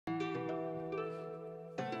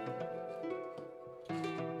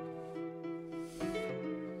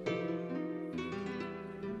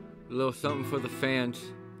A little something for the fans.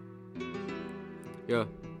 Yeah.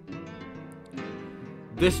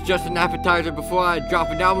 This is just an appetizer before I drop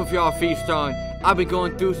an album for y'all feast on. I've been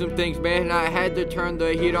going through some things, man, and I had to turn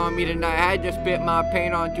the heat on me tonight. I had to spit my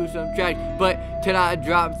pain onto some tracks, but till I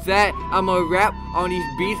drop that, I'ma rap on these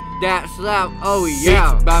beats that slap. Oh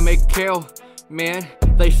yeah, by Mikhail, man,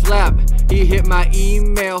 they slap. He hit my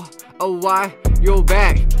email. Oh, why you're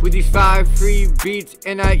back with these 5 free beats,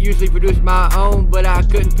 and I usually produce my own, but I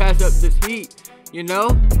couldn't pass up this heat, you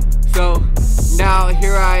know? So now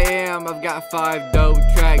here I am, I've got 5 dope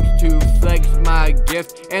tracks to flex my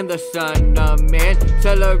gift and the son of man,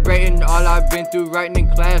 celebrating all I've been through, writing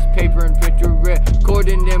in class, paper and printer,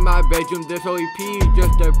 recording in my bedroom. This whole EP is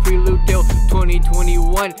just a prelude till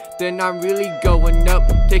 2021. Then I'm really going up,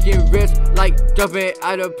 taking risks like jumping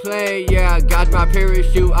out of plane. Yeah, I got my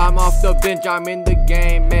parachute, I'm off the bench, I'm in the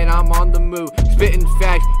game, man, I'm on the move, spitting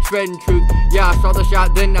facts, spreading truth. Yeah, I saw the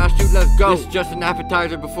shot, then I shoot, let's go. This is just an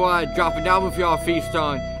appetizer before I drop an album for y'all feast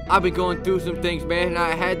on. I've been going through some things, man, and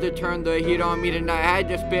I had to turn the heat on me tonight. I had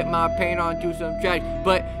to spit my pain onto some tracks,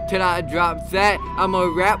 but till I drop that,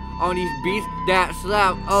 I'ma rap on these beats that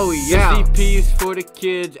slap. Oh yeah. This EP's for the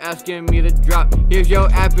kids asking me to drop. Here's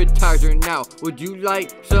your appetizer now. Would you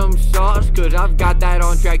like some sauce? Cause I've got that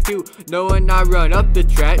on track too. Knowing I run up the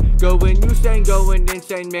track, going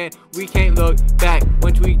insane, man. We can't look back.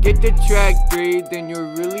 Once we get to track 3, then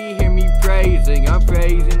you'll really hear me praising. I'm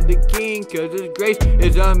praising the King, cause His grace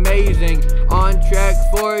is amazing. On track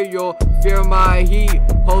 4, you'll feel my heat.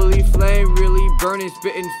 Holy flame really burning,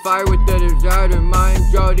 spitting fire with the desire to mind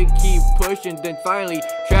y'all to keep pushing. Then finally,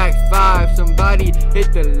 track 5, somebody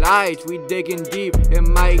hit the lights. We digging deep, it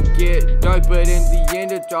might get dark, but in the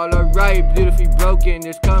end it's all alright. Beautifully Broken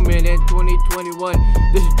is coming in 2021.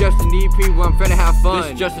 This is just an EP where I'm finna have fun.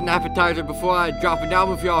 This is just an appetizer before I drop an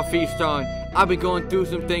album for y'all feast on. I've been going through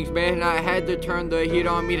some things, man, and I had to turn the heat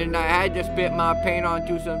on me tonight. I had to spit my pain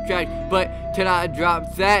onto some tracks, but till I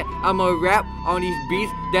drop that, I'ma rap on these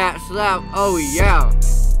beats that slap. Oh yeah.